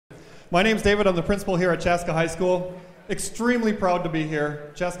My name's David. I'm the principal here at Chaska High School. Extremely proud to be here.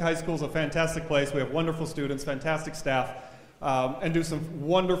 Chaska High School is a fantastic place. We have wonderful students, fantastic staff, and do some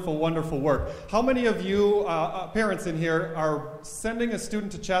wonderful, wonderful work. How many of you parents in here are sending a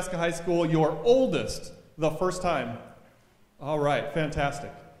student to Chaska High School, your oldest, the first time? All right,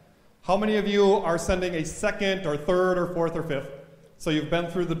 fantastic. How many of you are sending a second or third or fourth or fifth? So you've been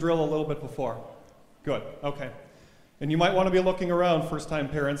through the drill a little bit before. Good, okay. And you might want to be looking around, first-time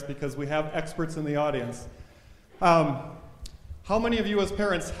parents, because we have experts in the audience. How many of you as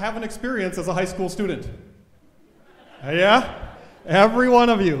parents have an experience as a high school student? Yeah? Every one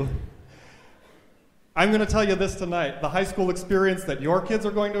of you. I'm going to tell you this tonight. The high school experience that your kids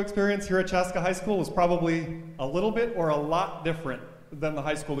are going to experience here at Chaska High School is probably a little bit or a lot different than the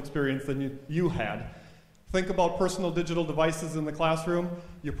high school experience than you had. Think about personal digital devices in the classroom.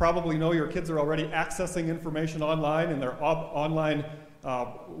 You probably know your kids are already accessing information online in their online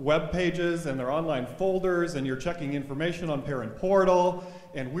web pages and their online folders, and you're checking information on Parent Portal.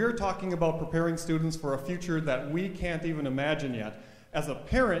 And we're talking about preparing students for a future that we can't even imagine yet. As a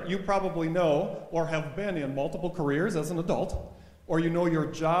parent, you probably know or have been in multiple careers as an adult, or you know your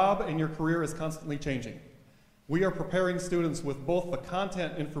job and your career is constantly changing. We are preparing students with both the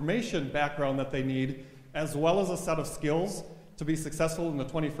content information background that they need as well as a set of skills to be successful in the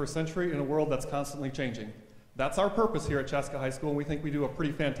 21st century in a world that's constantly changing. That's our purpose here at Chaska High School, and we think we do a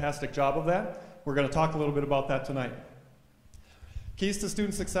pretty fantastic job of that. We're going to talk a little bit about that tonight. Keys to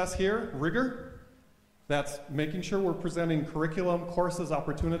student success here: rigor. That's making sure we're presenting curriculum, courses,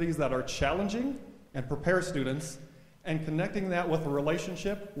 opportunities that are challenging and prepare students, and connecting that with a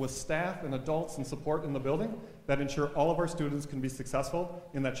relationship with staff and adults and support in the building that ensure all of our students can be successful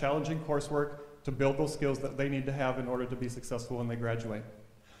in that challenging coursework to build those skills that they need to have in order to be successful when they graduate.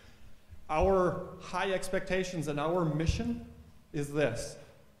 Our high expectations and our mission is this: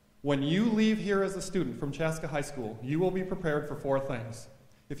 when you leave here as a student from Chaska High School, you will be prepared for 4 things.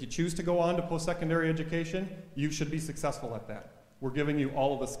 If you choose to go on to post-secondary education, you should be successful at that. We're giving you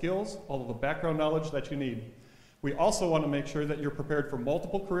all of the skills, all of the background knowledge that you need. We also want to make sure that you're prepared for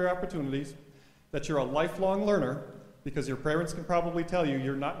multiple career opportunities, that you're a lifelong learner, because your parents can probably tell you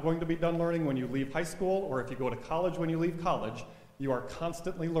you're not going to be done learning when you leave high school, or if you go to college when you leave college. You are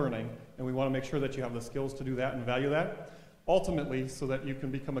constantly learning, and we want to make sure that you have the skills to do that and value that, ultimately so that you can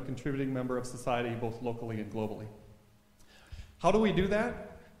become a contributing member of society both locally and globally. How do we do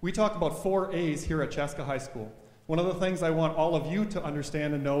that? We talk about 4 A's here at Chaska High School. One of the things I want all of you to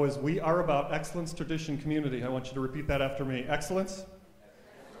understand and know is we are about excellence, tradition, community. I want you to repeat that after me. Excellence,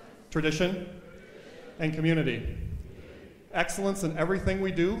 tradition, and community. Excellence in everything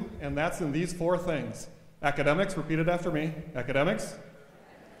we do, and that's in these 4 things. Academics, repeat it after me. Academics,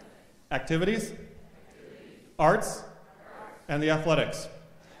 activities, arts, and the athletics.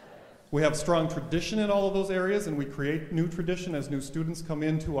 We have strong tradition in all of those areas, and we create new tradition as new students come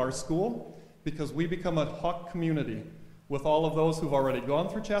into our school, because we become a hawk community with all of those who've already gone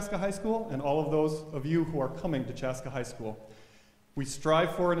through Chaska High School and all of those of you who are coming to Chaska High School. We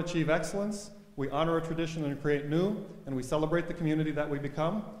strive for and achieve excellence. We honor a tradition and create new, and we celebrate the community that we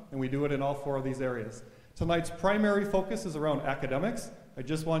become, and we do it in all 4 of these areas. Tonight's primary focus is around academics. I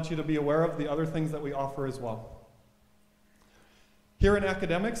just want you to be aware of the other things that we offer as well. Here in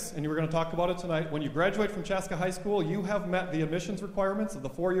academics, and we're going to talk about it tonight, when you graduate from Chaska High School, you have met the admissions requirements of the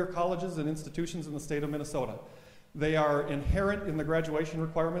 4-year colleges and institutions in the state of Minnesota. They are inherent in the graduation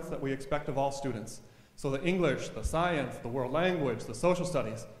requirements that we expect of all students. So the English, the science, the world language, the social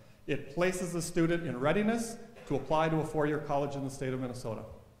studies, it places the student in readiness to apply to a 4-year college in the state of Minnesota.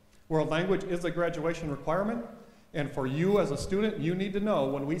 World language is a graduation requirement, and for you as a student, you need to know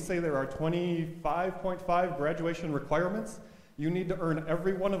when we say there are 25.5 graduation requirements, you need to earn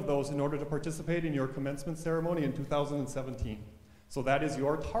every one of those in order to participate in your commencement ceremony in 2017. So that is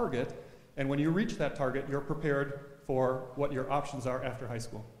your target, and when you reach that target, you're prepared for what your options are after high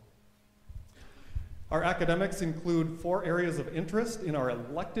school. Our academics include 4 areas of interest in our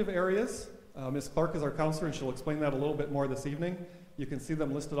elective areas. Ms. Clark is our counselor, and she'll explain that a little bit more this evening. You can see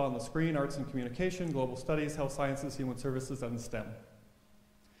them listed on the screen: arts and communication, global studies, health sciences, human services, and STEM.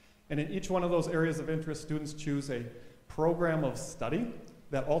 And in each one of those areas of interest, students choose a program of study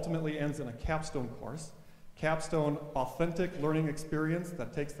that ultimately ends in a capstone course. Capstone, authentic learning experience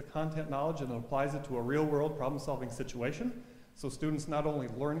that takes the content knowledge and applies it to a real-world problem-solving situation. So students not only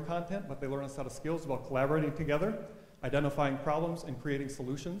learn content, but they learn a set of skills about collaborating together, identifying problems, and creating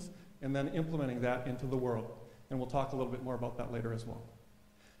solutions, and then implementing that into the world. And we'll talk a little bit more about that later as well.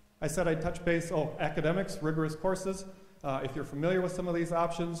 I said I'd touch base, academics, rigorous courses. If you're familiar with some of these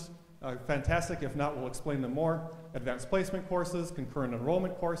options, fantastic. If not, we'll explain them more. Advanced placement courses, concurrent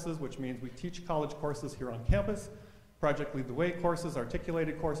enrollment courses, which means we teach college courses here on campus. Project Lead the Way courses,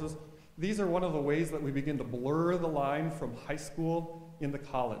 articulated courses. These are one of the ways that we begin to blur the line from high school into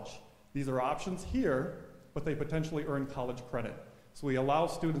college. These are options here, but they potentially earn college credit. So we allow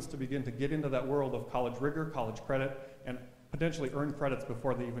students to begin to get into that world of college rigor, college credit, and potentially earn credits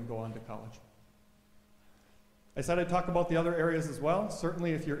before they even go on to college. I said I'd talk about the other areas as well.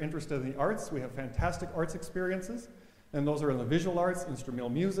 Certainly if you're interested in the arts, we have fantastic arts experiences, and those are in the visual arts, instrumental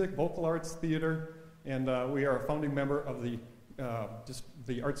music, vocal arts, theater, and we are a founding member of the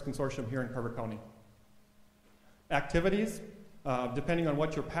Arts Consortium here in Carver County. Activities, depending on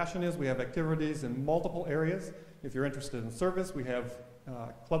what your passion is, we have activities in multiple areas. If you're interested in service, we have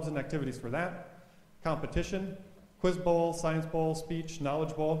clubs and activities for that. Competition, quiz bowl, science bowl, speech,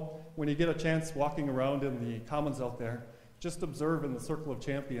 knowledge bowl. When you get a chance walking around in the commons out there, just observe in the circle of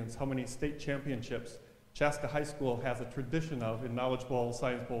champions how many state championships Chaska High School has a tradition of in knowledge bowl,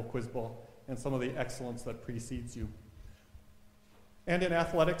 science bowl, quiz bowl, and some of the excellence that precedes you. And in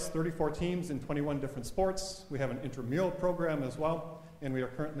athletics, 34 teams in 21 different sports. We have an intramural program as well, and we are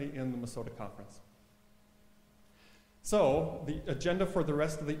currently in the Minnesota Conference. So the agenda for the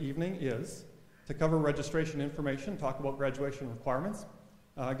rest of the evening is to cover registration information, talk about graduation requirements,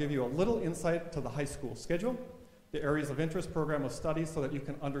 give you a little insight to the high school schedule, the areas of interest program of study so that you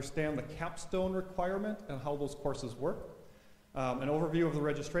can understand the capstone requirement and how those courses work. An overview of the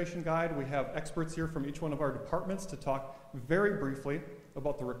registration guide. We have experts here from each one of our departments to talk very briefly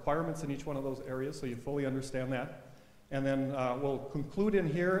about the requirements in each one of those areas so you fully understand that. And then we'll conclude in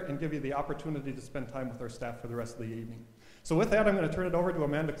here and give you the opportunity to spend time with our staff for the rest of the evening. So with that, I'm going to turn it over to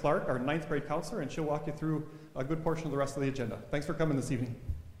Amanda Clark, our 9th grade counselor, and she'll walk you through a good portion of the rest of the agenda. Thanks for coming this evening.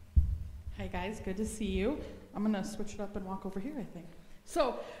 Hi guys, good to see you. I'm going to switch it up and walk over here, I think.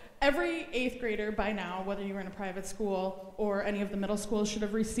 So every 8th grader by now, whether you were in a private school or any of the middle schools, should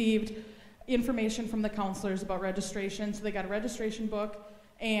have received information from the counselors about registration. So they got a registration book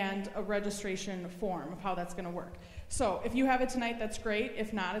and a registration form of how that's going to work. So if you have it tonight, that's great.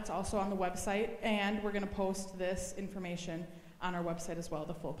 If not, it's also on the website, and we're going to post this information on our website as well,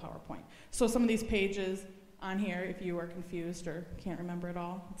 the full PowerPoint. So some of these pages on here, if you are confused or can't remember it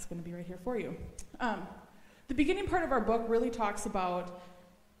all, it's going to be right here for you. The beginning part of our book really talks about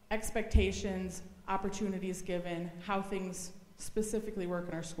expectations, opportunities given, how things specifically work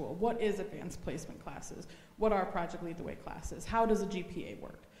in our school. What is advanced placement classes? What are Project Lead the Way classes? How does a GPA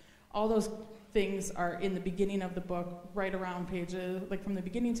work? All those things are in the beginning of the book, right around pages, like from the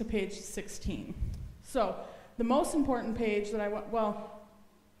beginning to page 16. So the most important page that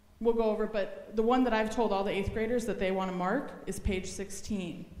we'll go over, but the one that I've told all the 8th graders that they want to mark is page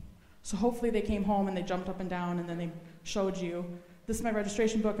 16. So hopefully they came home and they jumped up and down and then they showed you, this is my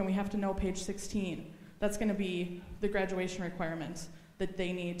registration book and we have to know page 16. That's going to be the graduation requirements that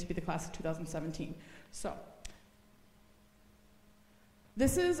they need to be the class of 2017. So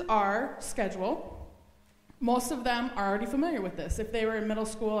this is our schedule. Most of them are already familiar with this. If they were in middle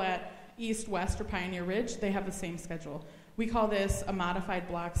school at East, West, or Pioneer Ridge, they have the same schedule. We call this a modified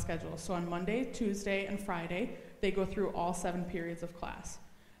block schedule. So on Monday, Tuesday, and Friday, they go through all 7 periods of class.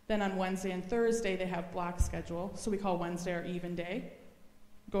 Then on Wednesday and Thursday, they have block schedule. So we call Wednesday our even day.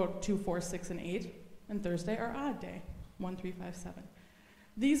 Go 2, 4, 6, and 8. And Thursday our odd day, 1, 3, 5, 7.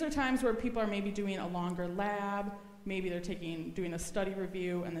 These are times where people are maybe doing a longer lab, maybe they're doing a study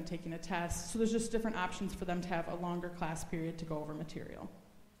review and then taking a test. So there's just different options for them to have a longer class period to go over material.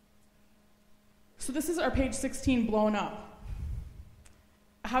 So this is our page 16 blown up.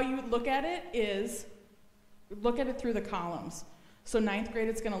 How you look at it is, look at it through the columns. So 9th grade,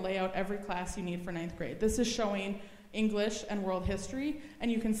 it's going to lay out every class you need for 9th grade. This is showing English and world history, and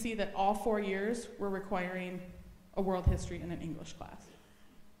you can see that all 4 years we're requiring a world history and an English class.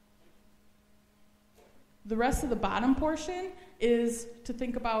 The rest of the bottom portion is to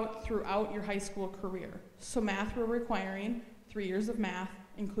think about throughout your high school career. So math, we're requiring 3 years of math,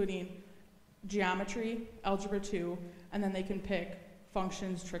 including geometry, algebra 2, and then they can pick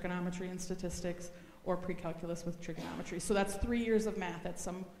functions, trigonometry, and statistics, or pre-calculus with trigonometry. So that's 3 years of math at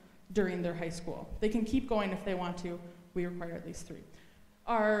some during their high school. They can keep going if they want to. We require at least 3.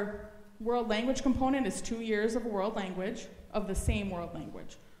 Our world language component is 2 years of a world language, of the same world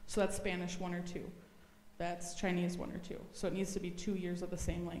language. So that's Spanish 1 or 2. That's Chinese 1 or 2. So it needs to be 2 years of the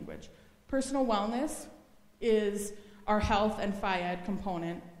same language. Personal wellness is our health and phy-ed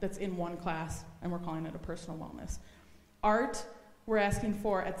component that's in one class, and we're calling it a personal wellness. Art, we're asking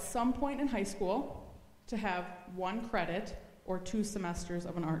for at some point in high school to have 1 credit or 2 semesters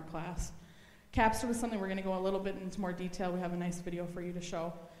of an art class. Capstone is something we're going to go a little bit into more detail. We have a nice video for you to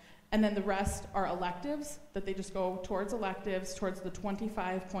show. And then the rest are electives that they just go towards electives, towards the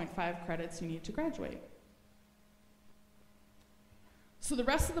 25.5 credits you need to graduate. So the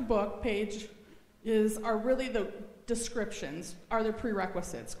rest of the book page are really the descriptions, are there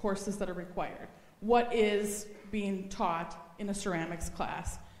prerequisites, courses that are required. What is being taught in a ceramics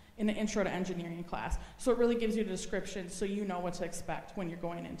class, in an intro to engineering class. So it really gives you the description so you know what to expect when you're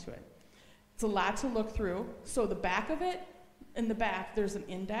going into it. It's a lot to look through. So the back of it, in the back, there's an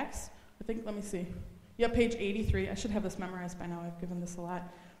index. I think, let me see. Yeah, page 83. I should have this memorized by now. I've given this a lot.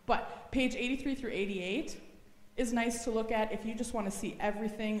 But page 83 through 88 is nice to look at if you just want to see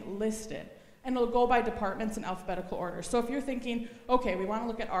everything listed. And it'll go by departments in alphabetical order. So if you're thinking, okay, we want to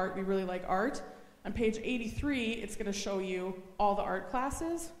look at art, we really like art, on page 83, it's going to show you all the art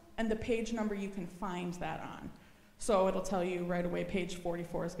classes and the page number you can find that on. So it'll tell you right away, page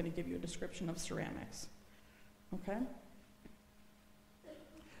 44 is going to give you a description of ceramics. Okay?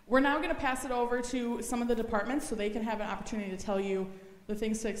 We're now going to pass it over to some of the departments so they can have an opportunity to tell you the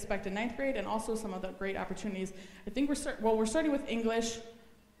things to expect in 9th grade and also some of the great opportunities. I think we're starting with English.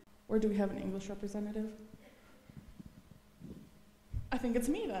 Or do we have an English representative? I think it's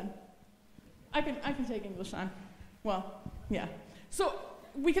me then. I can take English on. Well, yeah. So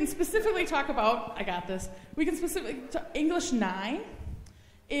we can specifically talk about, I got this. We can specifically, English 9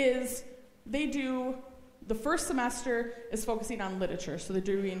 is, they do, the first semester is focusing on literature. So they're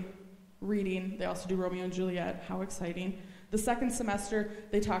doing reading. They also do Romeo and Juliet. How exciting. The second semester,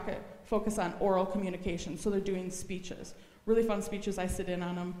 they focus on oral communication. So they're doing speeches. Really fun speeches. I sit in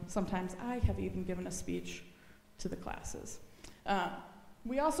on them. Sometimes I have even given a speech to the classes.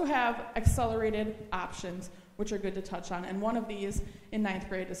 We also have accelerated options, which are good to touch on. And one of these in 9th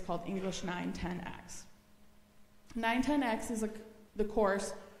grade is called English 910X. 910X is the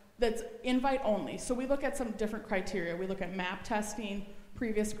course that's invite only. So we look at some different criteria. We look at map testing,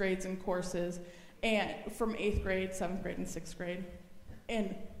 previous grades and courses, and from 8th grade, 7th grade, and 6th grade.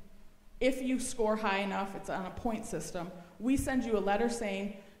 And if you score high enough, it's on a point system, we send you a letter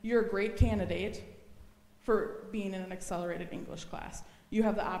saying you're a great candidate for being in an accelerated English class. You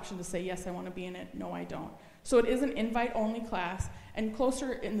have the option to say, yes, I want to be in it, no, I don't. So it is an invite-only class, and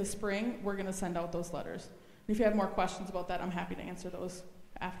closer in the spring, we're going to send out those letters. And if you have more questions about that, I'm happy to answer those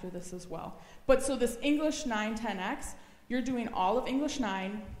after this as well. But so this English 910X, you're doing all of English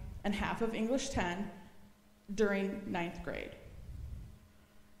 9 and half of English 10 during 9th grade.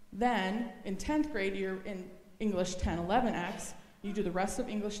 Then, in 10th grade, you're in English 1011X. You do the rest of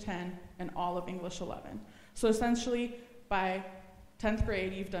English 10 and all of English 11. So essentially, by 10th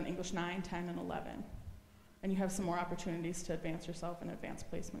grade, you've done English 9, 10, and 11. And you have some more opportunities to advance yourself in advanced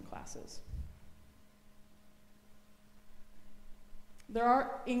placement classes. There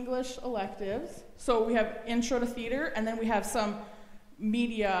are English electives. So we have Intro to Theater, and then we have some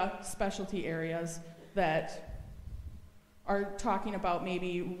media specialty areas that are talking about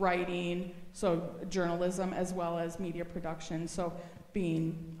maybe writing, so journalism, as well as media production, so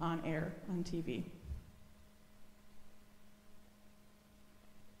being on air, on TV.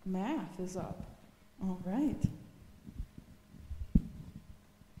 Math is up. All right.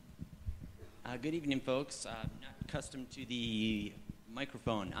 Good evening, folks. Not accustomed to the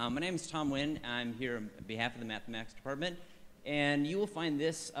microphone. My name is Tom Wynn. I'm here on behalf of the Mathematics Department, and you will find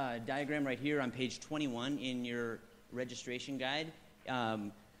this diagram right here on page 21 in your registration guide.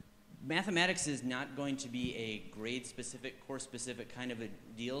 Mathematics is not going to be a grade-specific, course-specific kind of a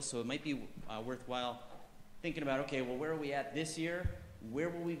deal, so it might be worthwhile thinking about, okay, well, where are we at this year? Where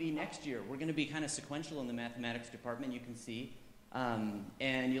will we be next year? We're going to be kind of sequential in the mathematics department, you can see.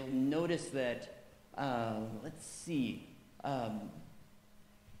 And you'll notice that, let's see,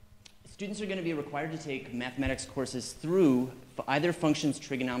 students are going to be required to take mathematics courses through either functions,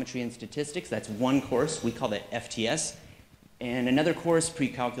 trigonometry, and statistics. That's one course. We call that FTS. And another course,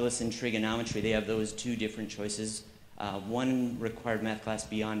 pre-calculus and trigonometry. They have those two different choices. One required math class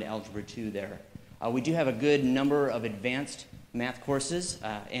beyond Algebra 2 there. We do have a good number of advanced math courses,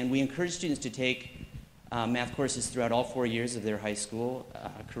 and we encourage students to take math courses throughout all 4 years of their high school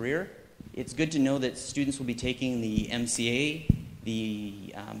career. It's good to know that students will be taking the MCA,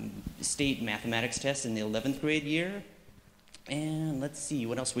 the state mathematics test in the 11th grade year. And let's see,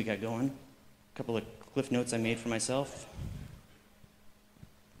 what else we got going? A couple of cliff notes I made for myself.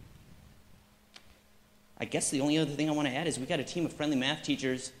 I guess the only other thing I want to add is we got a team of friendly math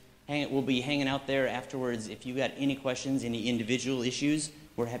teachers. We'll be hanging out there afterwards. If you got any questions, any individual issues,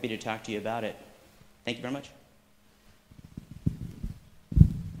 we're happy to talk to you about it. Thank you very much.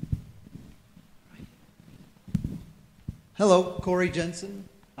 Hello, Corey Jensen,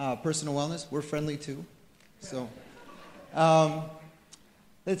 Personal Wellness. We're friendly too. So,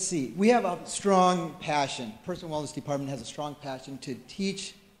 let's Let's see. We have a strong passion. Personal Wellness Department has a strong passion to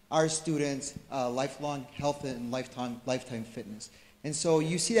teach our students lifelong health and lifetime fitness. And so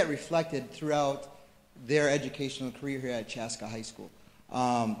you see that reflected throughout their educational career here at Chaska High School.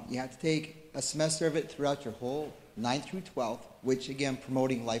 You have to take a semester of it throughout your whole 9th through 12th, which again,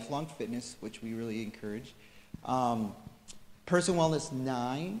 promoting lifelong fitness, which we really encourage. Personal Wellness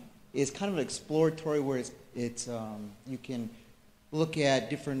 9 is kind of an exploratory where it's you can look at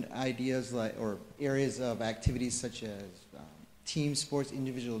different ideas or areas of activities such as team sports,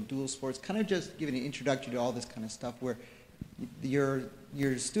 individual dual sports, kind of just giving an introduction to all this kind of stuff where your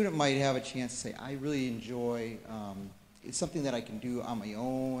student might have a chance to say, I really enjoy, it's something that I can do on my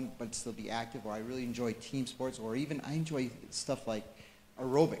own but still be active, or I really enjoy team sports, or even I enjoy stuff like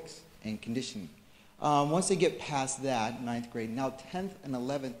aerobics and conditioning. Once they get past that, 9th grade, now 10th and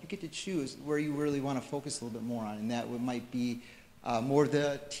 11th, you get to choose where you really want to focus a little bit more on, and that might be more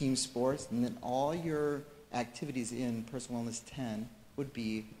the team sports, and then all your activities in Personal Wellness 10 would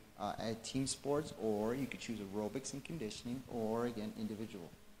be at team sports, or you could choose aerobics and conditioning, or again, individual.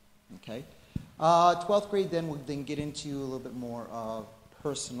 Okay? 12th grade then will then get into a little bit more of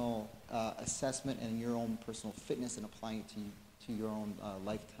personal assessment and your own personal fitness and applying it to your own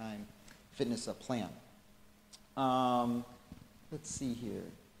lifetime fitness plan. Let's see here.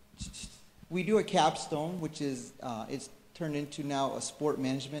 We do a capstone, which is it's turned into now a sport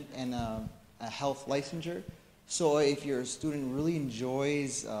management and a health licensure. So if your student really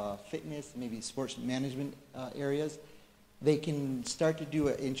enjoys fitness, maybe sports management areas, they can start to do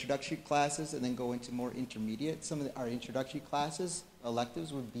introductory classes and then go into more intermediate. Some of our introductory classes,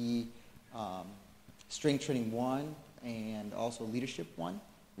 electives, would be Strength Training 1 and also Leadership 1.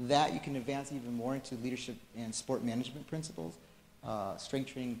 That you can advance even more into leadership and sport management principles.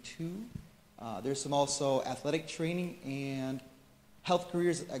 Strength Training 2. There's some also athletic training and health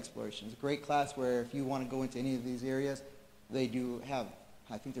careers exploration. It's a great class where if you want to go into any of these areas, they do have,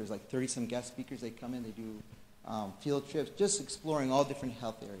 I think there's like 30-some guest speakers. They come in, they do field trips, just exploring all different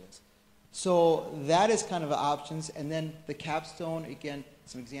health areas. So that is kind of options. And then the capstone, again,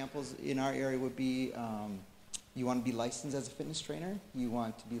 some examples in our area would be you want to be licensed as a fitness trainer. You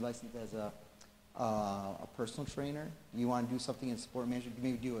want to be licensed as a personal trainer. You want to do something in sport management. You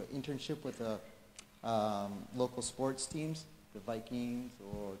maybe do an internship with local sports teams, the Vikings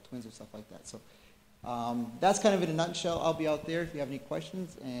or Twins or stuff like that. So that's kind of in a nutshell. I'll be out there if you have any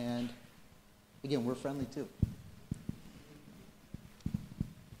questions. And again, we're friendly too.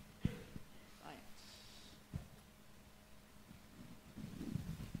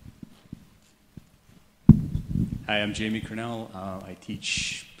 Hi, I'm Jamie Cornell. I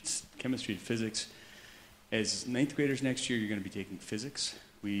teach chemistry and physics. As 9th graders next year, you're going to be taking physics.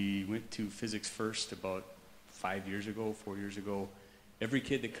 We went to physics first about 4 years ago. Every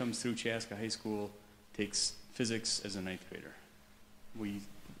kid that comes through Chaska High School takes physics as a 9th grader. We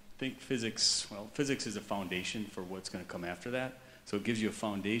think physics is a foundation for what's going to come after that. So it gives you a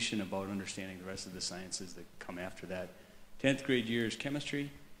foundation about understanding the rest of the sciences that come after that. 10th grade year is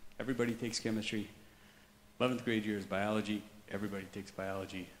chemistry. Everybody takes chemistry. 11th grade year is biology. Everybody takes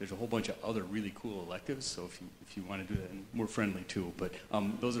biology. There's a whole bunch of other really cool electives, so if you want to do that, and we're friendly too, but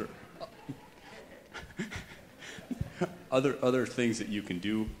those are other things that you can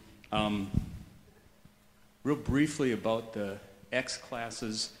do. Real briefly about the X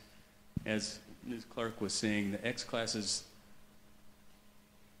classes, as Ms. Clark was saying, the X classes,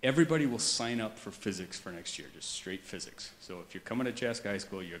 everybody will sign up for physics for next year, just straight physics. So if you're coming to Chaska High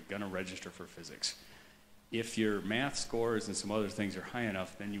School, you're going to register for physics. If your math scores and some other things are high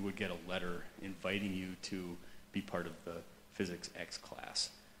enough, then you would get a letter inviting you to be part of the Physics X class.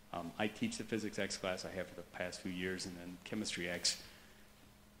 I teach the Physics X class. I have for the past few years, and then Chemistry X.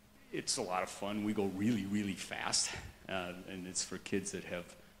 It's a lot of fun. We go really, really fast, and it's for kids that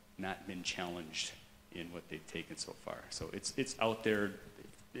have not been challenged in what they've taken so far. So it's out there.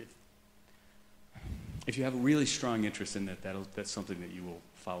 If you have a really strong interest in that, that's something that you will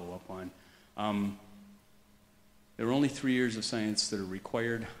follow up on. There are only 3 years of science that are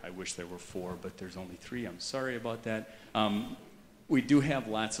required. I wish there were 4, but there's only 3. I'm sorry about that. We do have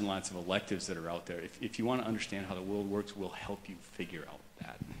lots and lots of electives that are out there. If you want to understand how the world works, we'll help you figure out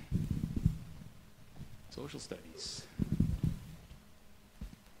that. Social studies.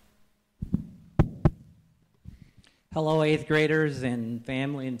 Hello, 8th graders and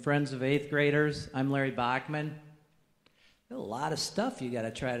family and friends of 8th graders. I'm Larry Bachman. A lot of stuff you got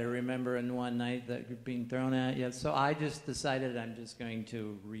to try to remember in one night that you're being thrown at you. So I just decided I'm just going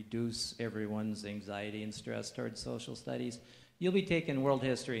to reduce everyone's anxiety and stress towards social studies. You'll be taking world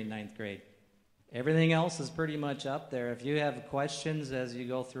history in 9th grade. Everything else is pretty much up there. If you have questions as you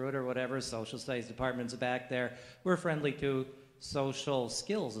go through it or whatever, social studies department's back there. We're friendly to social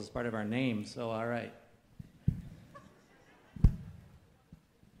skills as part of our name, so all right.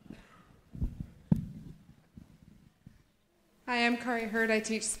 Hi, I'm Kari Hurd. I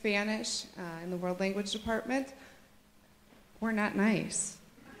teach Spanish in the World Language Department. We're not nice.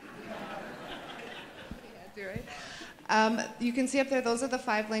 You can see up there, those are the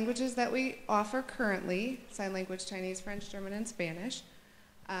 5 languages that we offer currently: sign language, Chinese, French, German, and Spanish.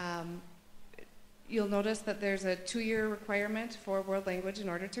 You'll notice that there's a 2-year requirement for world language in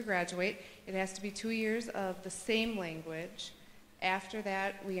order to graduate. It has to be 2 years of the same language. After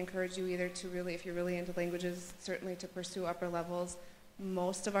that, we encourage you either to really, if you're really into languages, certainly to pursue upper levels.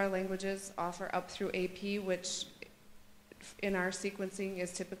 Most of our languages offer up through AP, which in our sequencing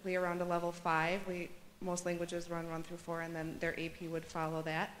is typically around a level 5. Most languages run 1 through 4, and then their AP would follow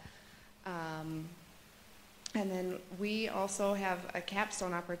that. And then we also have a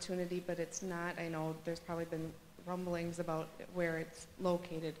capstone opportunity, but it's not, I know there's probably been rumblings about where it's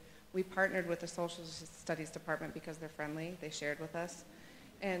located. We partnered with the Social Studies Department because they're friendly. They shared with us.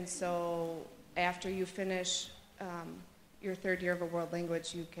 And so after you finish your 3rd year of a world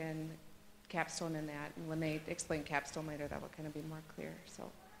language, you can capstone in that. And when they explain capstone later, that will kind of be more clear.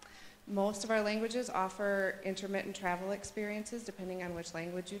 So most of our languages offer intermittent travel experiences depending on which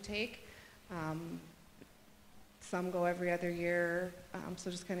language you take. Some go every other year, so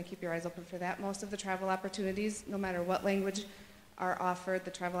just kind of keep your eyes open for that. Most of the travel opportunities, no matter what language are offered,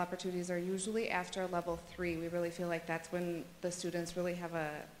 the travel opportunities are usually after level 3. We really feel like that's when the students really have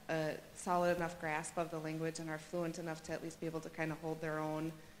a solid enough grasp of the language and are fluent enough to at least be able to kind of hold their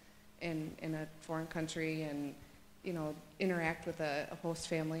own in a foreign country and, you know, interact with a host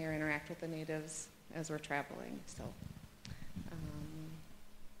family or interact with the natives as we're traveling. So I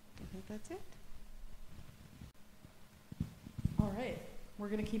think that's it. All right, we're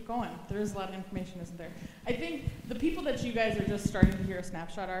going to keep going. There is a lot of information, isn't there? I think the people that you guys are just starting to hear a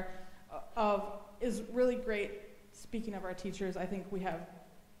snapshot of is really great. Speaking of our teachers, I think we have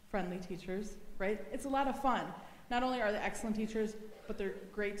friendly teachers, right? It's a lot of fun. Not only are they excellent teachers, but they're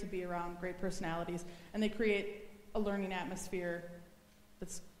great to be around, great personalities, and they create a learning atmosphere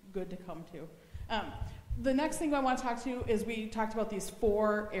that's good to come to. The next thing I want to talk to is we talked about these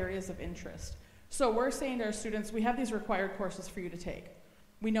 4 areas of interest. So we're saying to our students, we have these required courses for you to take.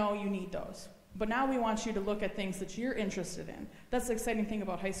 We know you need those. But now we want you to look at things that you're interested in. That's the exciting thing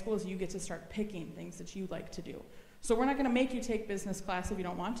about high school is you get to start picking things that you like to do. So we're not going to make you take business class if you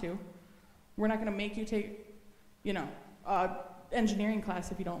don't want to. We're not going to make you take, engineering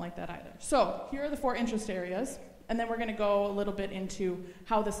class if you don't like that either. So here are the 4 interest areas, and then we're going to go a little bit into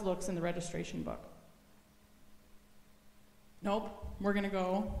how this looks in the registration book. Nope, we're going to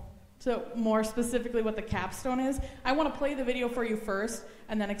go to more specifically what the capstone is. I want to play the video for you first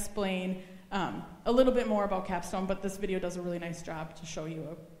and then explain a little bit more about capstone, but this video does a really nice job to show you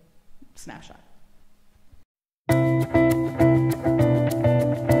a snapshot.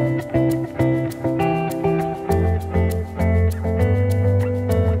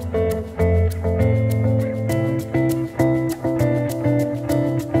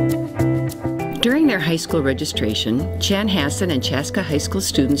 During their high school registration, Chanhassen and Chaska High School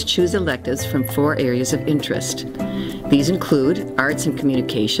students choose electives from 4 areas of interest. These include arts and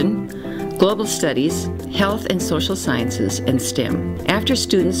communication, global studies, health and social sciences, and STEM. After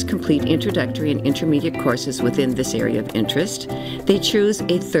students complete introductory and intermediate courses within this area of interest, they choose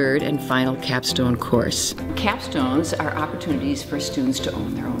a 3rd and final capstone course. Capstones are opportunities for students to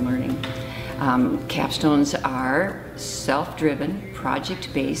own their own learning. Capstones are self-driven,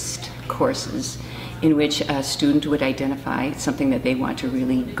 project-based courses in which a student would identify something that they want to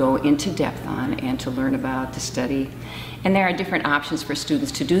really go into depth on and to learn about, to study. And there are different options for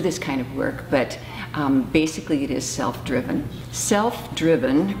students to do this kind of work, but basically it is self-driven.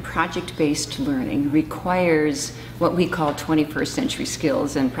 Self-driven, project-based learning requires what we call 21st century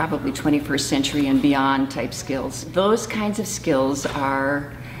skills and probably 21st century and beyond type skills. Those kinds of skills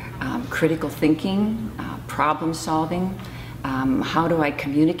are critical thinking, problem solving, how do I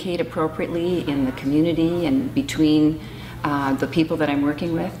communicate appropriately in the community and between the people that I'm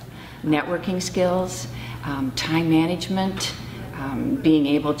working with, networking skills, time management, being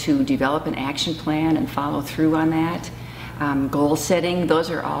able to develop an action plan and follow through on that, goal setting.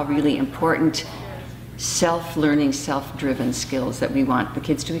 Those are all really important self-learning, self-driven skills that we want the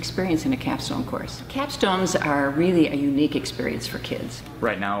kids to experience in a capstone course. Capstones are really a unique experience for kids.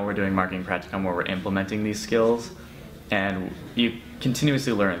 Right now we're doing marketing practicum where we're implementing these skills, and you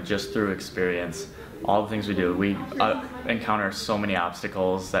continuously learn just through experience all the things we do. We encounter so many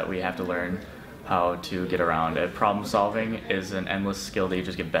obstacles that we have to learn how to get around it. Problem solving is an endless skill that you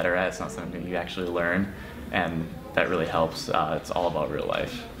just get better at. It's not something you actually learn, and that really helps. It's all about real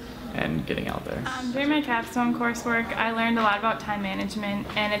life and getting out there. During my capstone coursework, I learned a lot about time management,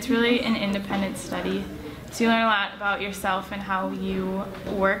 and it's really an independent study. So you learn a lot about yourself and how you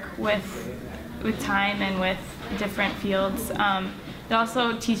work with time and with different fields. It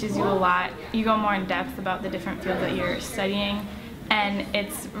also teaches you a lot. You go more in depth about the different fields that you're studying, and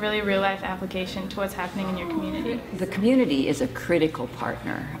it's really real-life application to what's happening in your community. The community is a critical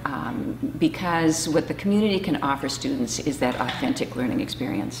partner because what the community can offer students is that authentic learning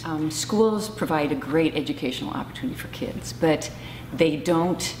experience. Schools provide a great educational opportunity for kids, but they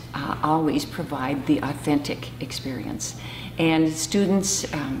don't always provide the authentic experience. And students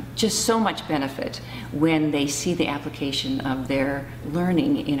just so much benefit when they see the application of their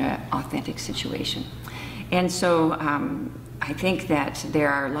learning in an authentic situation. And so I think that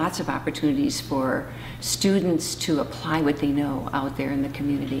there are lots of opportunities for students to apply what they know out there in the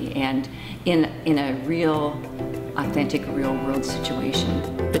community and in a real, authentic, real-world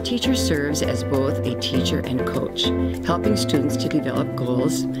situation. The teacher serves as both a teacher and coach, helping students to develop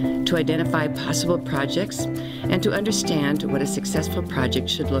goals, to identify possible projects, and to understand what a successful project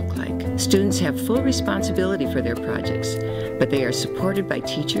should look like. Students have full responsibility for their projects, but they are supported by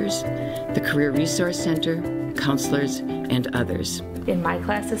teachers, the Career Resource Center, counselors, and others. In my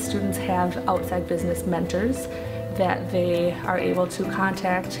classes, students have outside business mentors that they are able to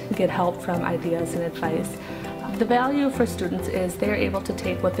contact, get help from, ideas and advice. The value for students is they're able to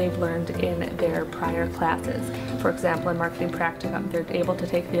take what they've learned in their prior classes. For example, in marketing practicum, they're able to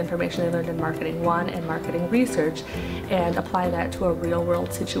take the information they learned in marketing 1 and marketing research and apply that to a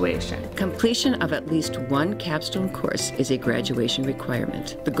real-world situation. Completion of at least one capstone course is a graduation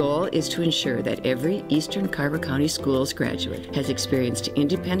requirement. The goal is to ensure that every Eastern Carver County Schools graduate has experienced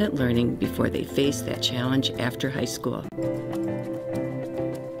independent learning before they face that challenge after high school.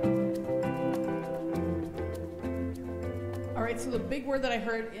 So the big word that I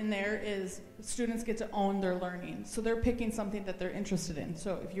heard in there is students get to own their learning. So they're picking something that they're interested in.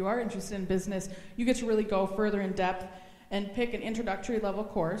 So if you are interested in business, you get to really go further in depth and pick an introductory level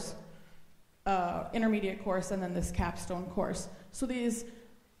course, intermediate course, and then this capstone course. So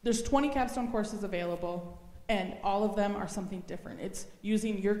there's 20 capstone courses available, and all of them are something different. It's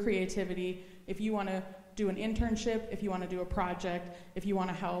using your creativity. If you want to do an internship, if you want to do a project, if you want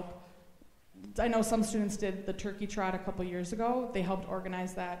to help. I know some students did the turkey trot a couple years ago. They helped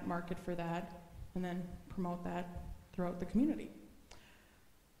organize that, market for that, and then promote that throughout the community.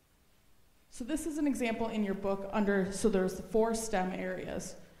 So this is an example in your book so there's 4 STEM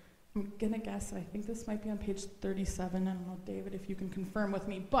areas. I'm gonna guess, I think this might be on page 37. I don't know, David, if you can confirm with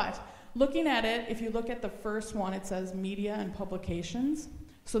me. But looking at it, if you look at the first one, it says media and publications.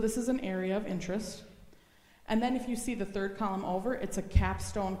 So this is an area of interest. And then if you see the third column over, it's a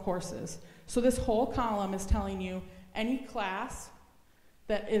capstone courses. So this whole column is telling you any class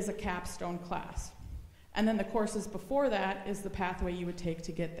that is a capstone class. And then the courses before that is the pathway you would take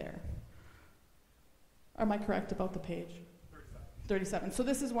to get there. Am I correct about the page? 37. So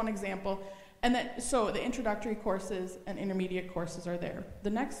this is one example. And then, so the introductory courses and intermediate courses are there. The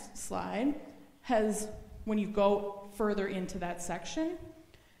next slide has, when you go further into that section,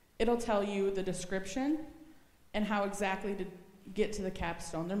 it'll tell you the description and how exactly to get to the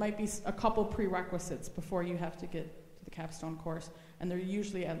capstone. There might be a couple prerequisites before you have to get to the capstone course, and there are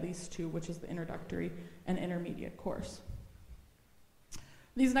usually at least 2, which is the introductory and intermediate course.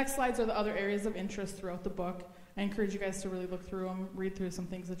 These next slides are the other areas of interest throughout the book. I encourage you guys to really look through them, read through some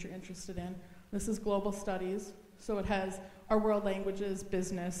things that you're interested in. This is global studies, so it has our world languages,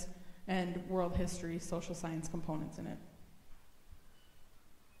 business, and world history, social science components in it.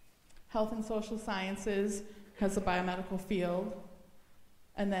 Health and social sciences has a biomedical field,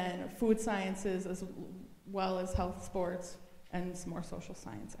 and then food sciences as well as health, sports, and some more social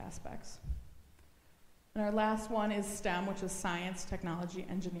science aspects. And our last one is STEM, which is science, technology,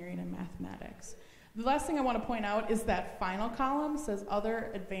 engineering, and mathematics. The last thing I want to point out is that final column says other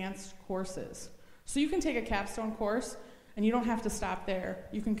advanced courses. So you can take a capstone course, and you don't have to stop there.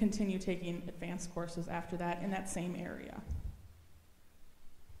 You can continue taking advanced courses after that in that same area.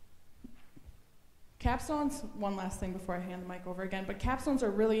 Capstones, one last thing before I hand the mic over again, but capstones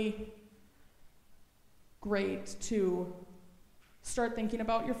are really great to start thinking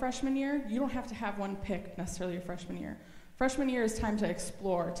about your freshman year. You don't have to have one picked necessarily your freshman year. Freshman year is time to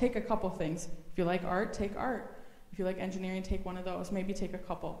explore. Take a couple things. If you like art, take art. If you like engineering, take one of those. Maybe take a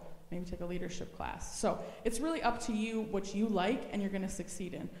couple. Maybe take a leadership class. So it's really up to you what you like and you're going to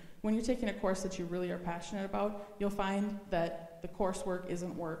succeed in. When you're taking a course that you really are passionate about, you'll find that the coursework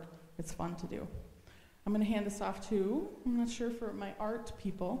isn't work. it's fun to do. I'm going to hand this off to, I'm not sure, for my art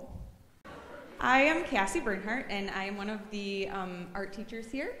people. I am Cassie Bernhardt, and I am one of the art teachers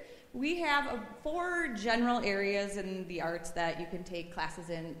here. We have 4 general areas in the arts that you can take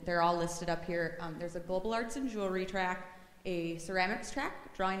classes in. They're all listed up here. There's a global arts and jewelry track, a ceramics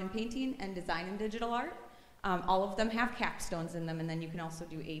track, drawing and painting, and design and digital art. All of them have capstones in them, and then you can also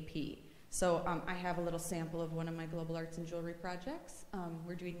do AP. So I have a little sample of one of my global arts and jewelry projects.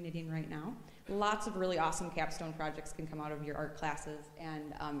 We're doing knitting right now. Lots of really awesome capstone projects can come out of your art classes,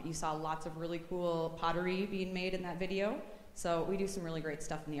 and you saw lots of really cool pottery being made in that video. So we do some really great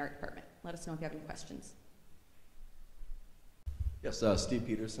stuff in the art department. Let us know if you have any questions. Yes, Steve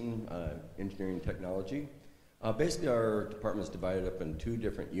Peterson, Engineering Technology. Basically, our department is divided up in 2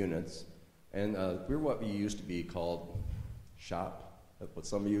 different units, and we're what we used to be called shop. That's what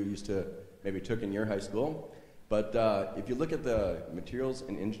some of you used to maybe took in your high school. But if you look at the materials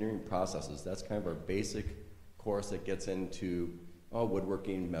and engineering processes, that's kind of our basic course that gets into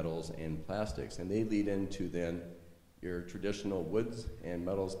woodworking, metals, and plastics. And they lead into then your traditional woods and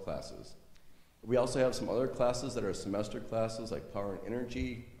metals classes. We also have some other classes that are semester classes like power and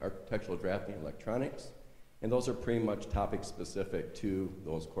energy, architectural drafting, and electronics. And those are pretty much topic specific to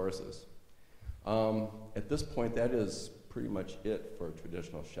those courses. At this point, that is pretty much it for a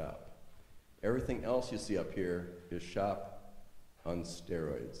traditional shop. Everything else you see up here is shop on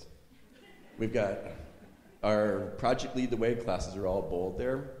steroids. We've got our Project Lead the Way classes are all bold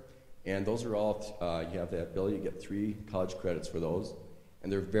there, and those are all, you have the ability to get 3 college credits for those,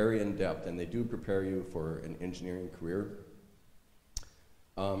 and they're very in-depth, and they do prepare you for an engineering career.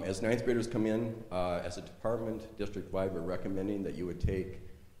 As 9th graders come in, as a department, district-wide, we're recommending that you would take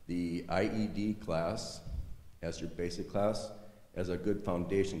the IED class as your basic class, as a good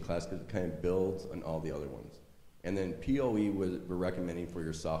foundation class, because it kind of builds on all the other ones. And then POE we're recommending for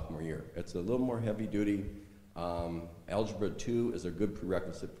your sophomore year. It's a little more heavy duty. Algebra 2 is a good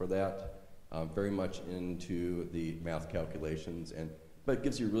prerequisite for that, very much into the math calculations, but it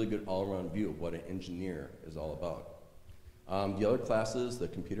gives you a really good all-around view of what an engineer is all about. The other classes, the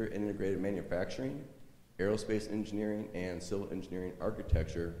computer integrated manufacturing, aerospace engineering, and civil engineering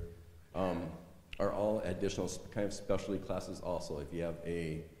architecture, are all additional kind of specialty classes also if you have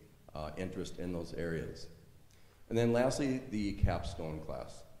a interest in those areas. And then lastly, the capstone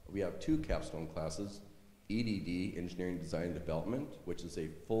class. We have 2 capstone classes, EDD, Engineering Design and Development, which is a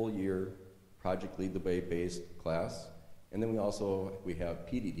full year Project Lead the Way based class. And then we have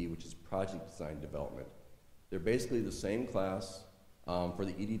PDD, which is Project Design Development. They're basically the same class. For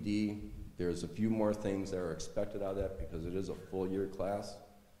the EDD, there's a few more things that are expected out of that because it is a full year class.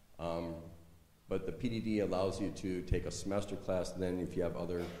 But the PDD allows you to take a semester class, and then if you have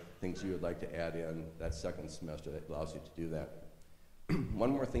other things you would like to add in that second semester, it allows you to do that. One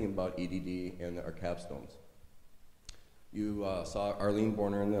more thing about EDD and our capstones. You saw Arlene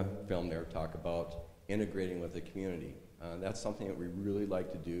Borner in the film there talk about integrating with the community. That's something that we really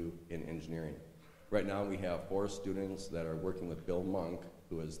like to do in engineering. Right now we have 4 students that are working with Bill Monk,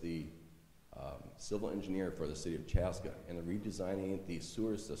 who is the civil engineer for the city of Chaska, and they're redesigning the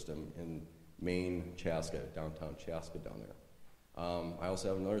sewer system in main Chaska, downtown Chaska down there. I also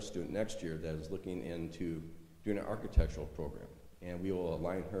have another student next year that is looking into doing an architectural program, and we will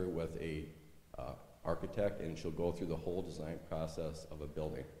align her with a architect, and she'll go through the whole design process of a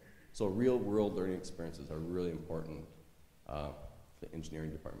building. So real world learning experiences are really important for the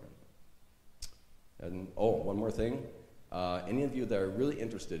engineering department. And one more thing, any of you that are really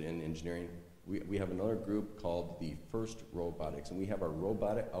interested in engineering, we have another group called the First Robotics, and we have our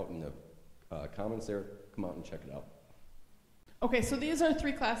robotic out in the commons there. Come out and check it out. Okay, so these are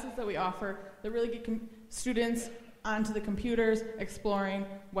 3 classes that we offer that really get students onto the computers, exploring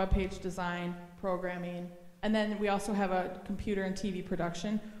web page design, programming, and then we also have a computer and TV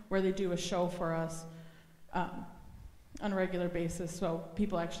production where they do a show for us on a regular basis, so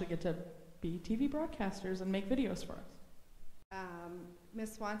people actually get to be TV broadcasters and make videos for us.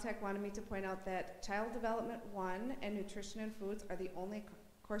 Ms. Swantek wanted me to point out that Child Development 1 and Nutrition and Foods are the only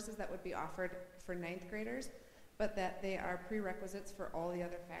courses that would be offered for 9th graders, but that they are prerequisites for all the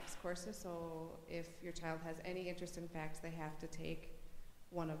other FACS courses. So if your child has any interest in FACS, they have to take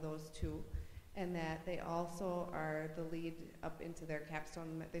one of those 2. And that they also are the lead up into their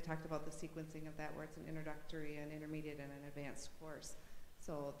capstone. They talked about the sequencing of that, where it's an introductory, an intermediate, and an advanced course.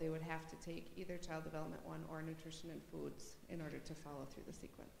 So they would have to take either Child Development 1 or Nutrition and Foods in order to follow through the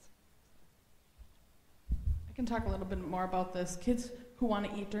sequence. I can talk a little bit more about this. Kids who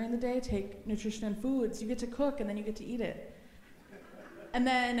want to eat during the day take Nutrition and Foods. You get to cook and then you get to eat it. And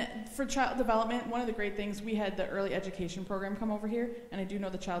then for child development, one of the great things, we had the early education program come over here, and I do know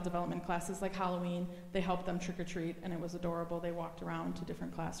the child development classes, like Halloween, they helped them trick or treat, and it was adorable. They walked around to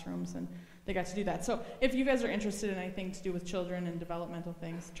different classrooms, and they got to do that. So if you guys are interested in anything to do with children and developmental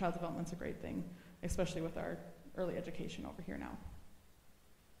things, child development's a great thing, especially with our early education over here now.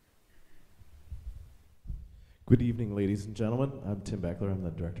 Good evening, ladies and gentlemen. I'm Tim Beckler. I'm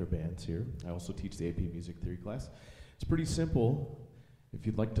the director of bands here. I also teach the AP Music Theory class. It's pretty simple. If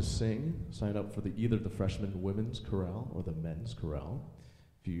you'd like to sing, sign up for either the freshman women's chorale or the men's chorale.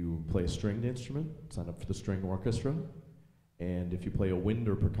 If you play a stringed instrument, sign up for the string orchestra. And if you play a wind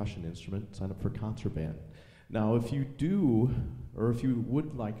or percussion instrument, sign up for concert band. Now, if you do, or if you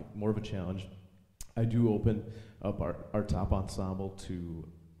would like more of a challenge, I do open up our top ensemble to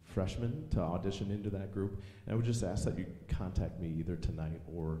freshmen to audition into that group. And I would just ask that you contact me either tonight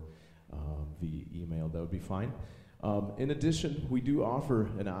or via email. That would be fine. In addition, we do offer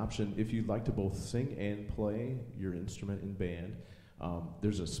an option if you'd like to both sing and play your instrument in band.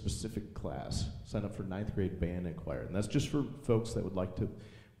 There's a specific class. Sign up for 9th grade band and choir. And that's just for folks that would like to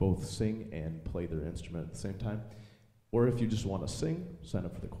both sing and play their instrument at the same time. Or if you just want to sing, sign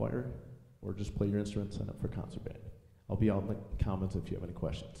up for the choir. Or just play your instrument, sign up for concert band. I'll be out in the comments if you have any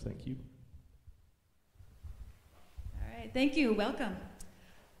questions. Thank you. All right, thank you. Welcome.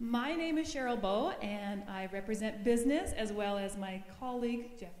 My name is Cheryl Bowe, and I represent business as well as my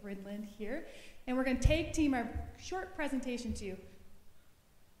colleague, Jeff Ridland, here. And we're going to tag team our short presentation to you.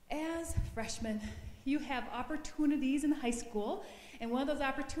 As freshmen, you have opportunities in high school, and one of those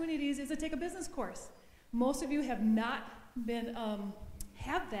opportunities is to take a business course. Most of you have not been,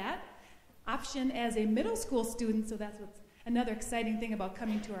 have that option as a middle school student, so that's what's another exciting thing about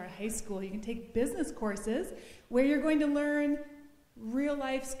coming to our high school. You can take business courses where you're going to learn real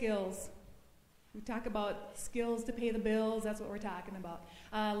life skills. We talk about skills to pay the bills, that's what we're talking about.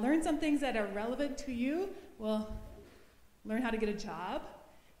 Learn some things that are relevant to you. Well, learn how to get a job.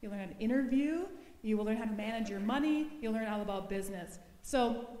 You'll learn how to interview. You will learn how to manage your money. You'll learn all about business.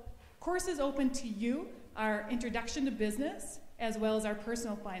 So courses open to you are Introduction to Business, as well as our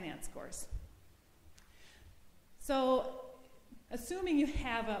Personal Finance course. So assuming you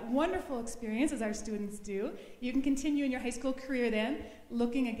have a wonderful experience, as our students do, you can continue in your high school career then,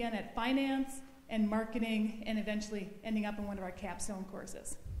 looking again at finance and marketing, and eventually ending up in one of our capstone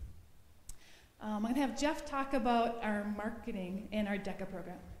courses. I'm going to have Jeff talk about our marketing and our DECA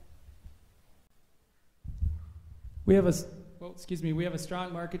program. We have a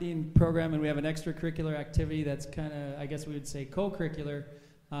strong marketing program, and we have an extracurricular activity that's kind of, I guess we would say, co-curricular.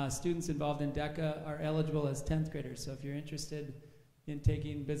 Students involved in DECA are eligible as 10th graders. So if you're interested in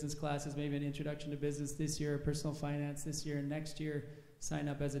taking business classes, maybe an introduction to business this year, or personal finance this year and next year, sign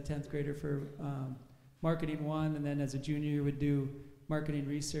up as a 10th grader for Marketing 1, and then as a junior you would do marketing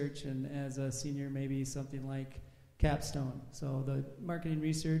research, and as a senior maybe something like capstone. So the marketing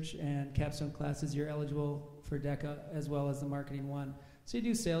research and capstone classes, you're eligible for DECA as well as the Marketing 1. So you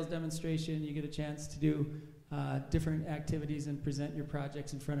do sales demonstration, you get a chance to do different activities and present your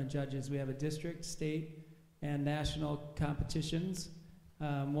projects in front of judges. We have a district, state, and national competitions.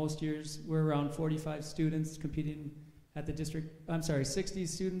 Most years we're around 45 students competing at the district, 60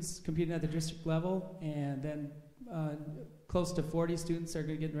 students competing at the district level, and then close to 40 students are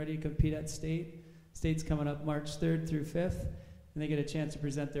getting ready to compete at state. State's coming up March 3rd through 5th, and they get a chance to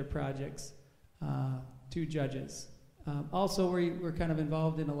present their projects to judges. Also, we're kind of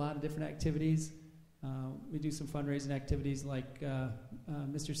involved in a lot of different activities. We do some fundraising activities like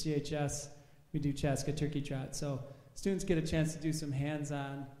Mr. CHS. We do Chaska Turkey Trot. So students get a chance to do some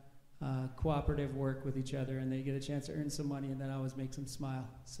hands-on cooperative work with each other, and they get a chance to earn some money, and that always makes them smile.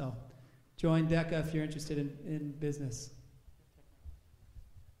 So join DECA if you're interested in business.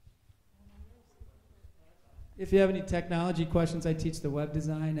 If you have any technology questions, I teach the web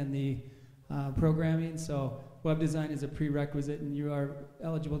design and the programming. So web design is a prerequisite, and you are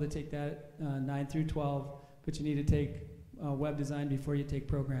eligible to take that 9 through 12, but you need to take web design before you take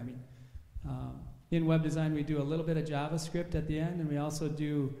programming. In web design, we do a little bit of JavaScript at the end, and we also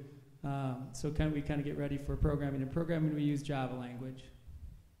do, we kind of get ready for programming. In programming, we use Java language.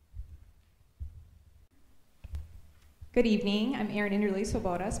 Good evening. I'm Erin Inderly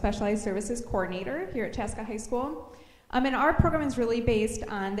Swoboda, Specialized Services Coordinator here at Chaska High School. And our program is really based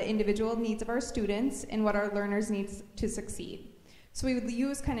on the individual needs of our students and what our learners need to succeed. So we would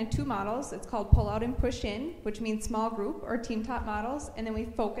use kind of two models. It's called pull out and push in, which means small group or team top models, and then we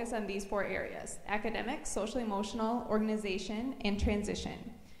focus on these 4 areas: academics, social emotional, organization, and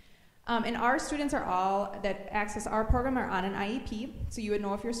transition. And our students are all that access our program are on an IEP, so you would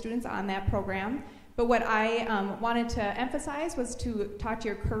know if your student's on that program. But what I wanted to emphasize was to talk to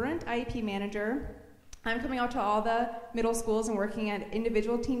your current IEP manager. I'm coming out to all the middle schools and working at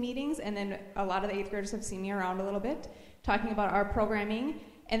individual team meetings, and then a lot of the 8th graders have seen me around a little bit, talking about our programming,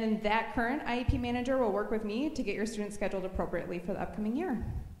 and then that current IEP manager will work with me to get your students scheduled appropriately for the upcoming year.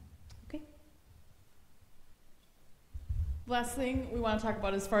 Okay. Last thing we want to talk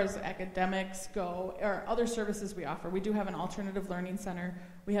about as far as academics go, or other services we offer. We do have an alternative learning center.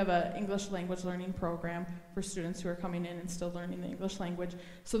 We have an English language learning program for students who are coming in and still learning the English language.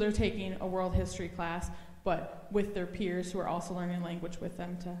 So they're taking a world history class, but with their peers who are also learning language with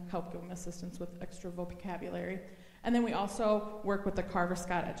them to help give them assistance with extra vocabulary. And then we also work with the Carver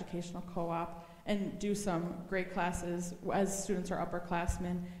Scott Educational Co-op and do some great classes as students are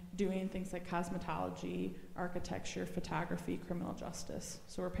upperclassmen, doing things like cosmetology, architecture, photography, criminal justice.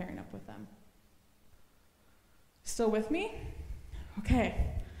 So we're pairing up with them. Still with me?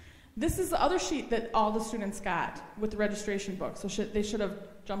 Okay. This is the other sheet that all the students got with the registration book. So they should have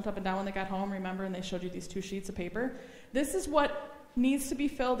jumped up and down when they got home, remember, and they showed you these 2 sheets of paper. This is what needs to be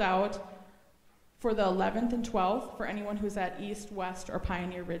filled out for the 11th and 12th for anyone who's at East, West, or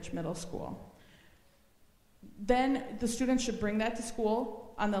Pioneer Ridge Middle School. Then the students should bring that to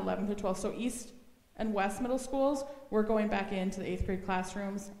school on the 11th or 12th. So East and West Middle Schools, we're going back into the 8th grade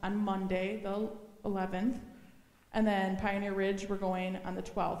classrooms on Monday, the 11th. And then Pioneer Ridge, we're going on the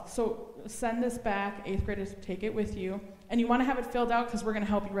 12th. So send this back, 8th graders, take it with you. And you want to have it filled out because we're going to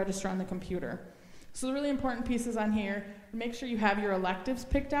help you register on the computer. So the really important pieces on here, make sure you have your electives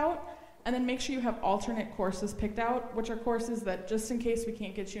picked out, and then make sure you have alternate courses picked out, which are courses that just in case we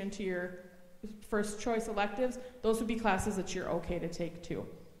can't get you into your first choice electives, those would be classes that you're okay to take too.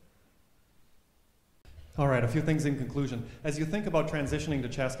 All right, a few things in conclusion. As you think about transitioning to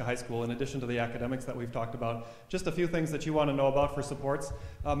Chaska High School, in addition to the academics that we've talked about, just a few things that you want to know about for supports.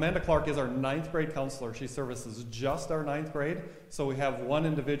 Amanda Clark is our 9th grade counselor. She services just our 9th grade, so we have one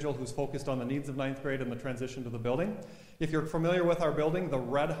individual who's focused on the needs of 9th grade and the transition to the building. If you're familiar with our building, the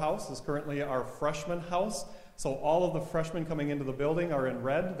red house is currently our freshman house. So all of the freshmen coming into the building are in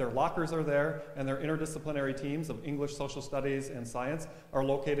red, their lockers are there, and their interdisciplinary teams of English, social studies, and science are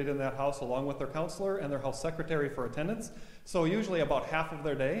located in that house along with their counselor and their house secretary for attendance. So usually about half of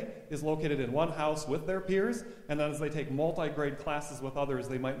their day is located in one house with their peers, and then as they take multi-grade classes with others,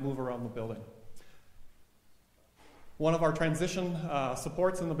 they might move around the building. One of our transition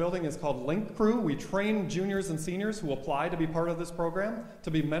supports in the building is called Link Crew. We train juniors and seniors who apply to be part of this program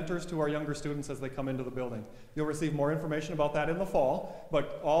to be mentors to our younger students as they come into the building. You'll receive more information about that in the fall,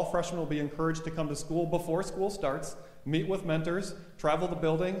 but all freshmen will be encouraged to come to school before school starts, meet with mentors, travel the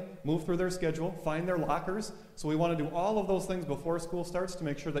building, move through their schedule, find their lockers. So we want to do all of those things before school starts to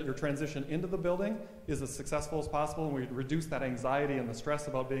make sure that your transition into the building is as successful as possible, and we reduce that anxiety and the stress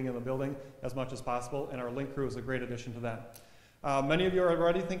about being in the building as much as possible, and our Link Crew is a great addition to that. Many of you are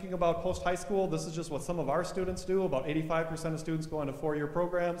already thinking about post-high school. This is just what some of our students do. About 85% of students go into 4-year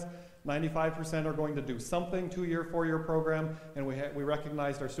programs. 95% are going to do something, 2-year, 4-year program, and we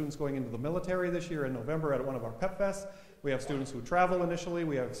recognized our students going into the military this year in November at one of our Pep Fests. We have students who travel initially,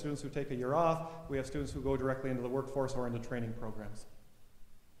 we have students who take a year off, we have students who go directly into the workforce or into training programs.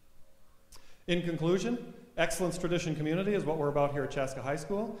 In conclusion, excellence, tradition, community is what we're about here at Chaska High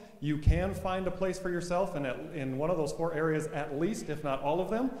School. You can find a place for yourself in one of those 4 areas at least, if not all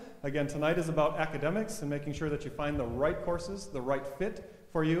of them. Again, tonight is about academics and making sure that you find the right courses, the right fit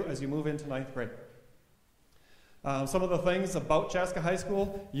for you as you move into 9th grade. Some of the things about Chaska High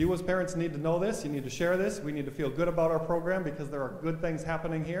School, you as parents need to know this, you need to share this, we need to feel good about our program because there are good things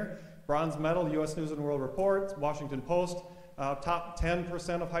happening here. Bronze medal, U.S. News and World Report, Washington Post, top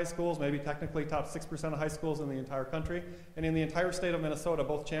 10% of high schools, maybe technically top 6% of high schools in the entire country. And in the entire state of Minnesota,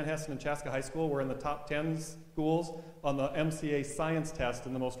 both Chanhassen and Chaska High School were in the top 10 schools on the MCA science test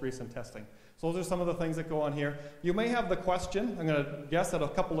in the most recent testing. So those are some of the things that go on here. You may have the question, I'm going to guess at a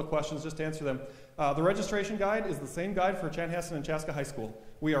couple of questions just to answer them. The registration guide is the same guide for Chanhassen and Chaska High School.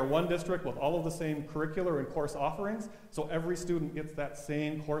 We are one district with all of the same curricular and course offerings, so every student gets that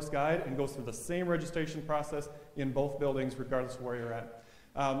same course guide and goes through the same registration process in both buildings regardless of where you're at.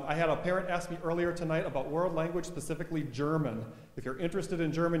 I had a parent ask me earlier tonight about world language, specifically German. If you're interested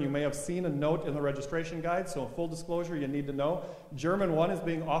in German, you may have seen a note in the registration guide, so full disclosure, you need to know. German 1 is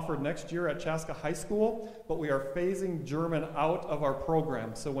being offered next year at Chaska High School, but we are phasing German out of our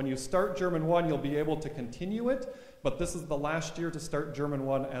program. So when you start German 1, you'll be able to continue it, but this is the last year to start German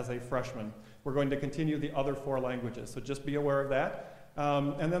 1 as a freshman. We're going to continue the other 4 languages, so just be aware of that.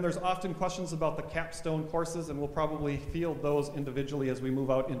 And then there's often questions about the capstone courses, and we'll probably field those individually as we move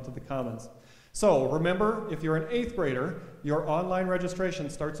out into the commons. So remember, if you're an 8th grader, your online registration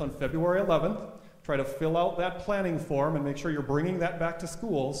starts on February 11th. Try to fill out that planning form and make sure you're bringing that back to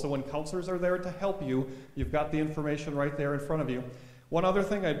school so when counselors are there to help you, you've got the information right there in front of you. One other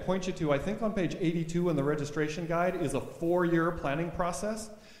thing I'd point you to, I think on page 82 in the registration guide is a 4-year planning process.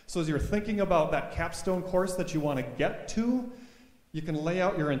 So as you're thinking about that capstone course that you want to get to, you can lay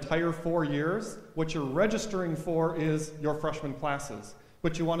out your entire 4 years. What you're registering for is your freshman classes.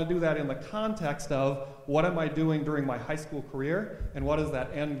 But you want to do that in the context of what am I doing during my high school career and what is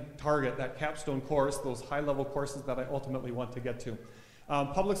that end target, that capstone course, those high-level courses that I ultimately want to get to.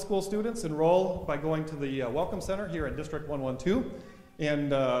 Public school students enroll by going to the Welcome Center here in District 112,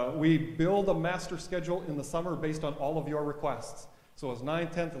 and we build a master schedule in the summer based on all of your requests. So as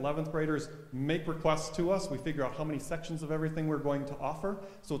 9th, 10th, 11th graders make requests to us, we figure out how many sections of everything we're going to offer.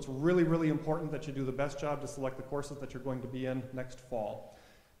 So it's really, really important that you do the best job to select the courses that you're going to be in next fall.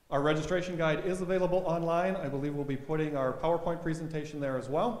 Our registration guide is available online. I believe we'll be putting our PowerPoint presentation there as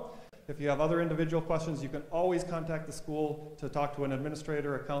well. If you have other individual questions, you can always contact the school to talk to an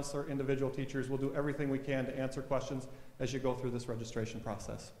administrator, a counselor, individual teachers. We'll do everything we can to answer questions as you go through this registration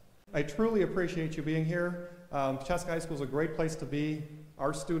process. I truly appreciate you being here. Chaska High School is a great place to be.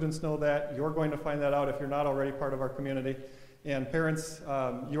 Our students know that. You're going to find that out if you're not already part of our community. And parents,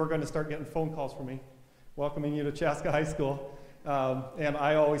 you're going to start getting phone calls from me welcoming you to Chaska High School. And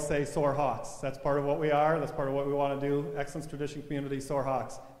I always say Soar Hawks. That's part of what we are. That's part of what we want to do. Excellence, tradition, community, Soar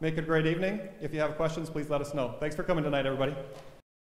Hawks. Make it a great evening. If you have questions, please let us know. Thanks for coming tonight, everybody.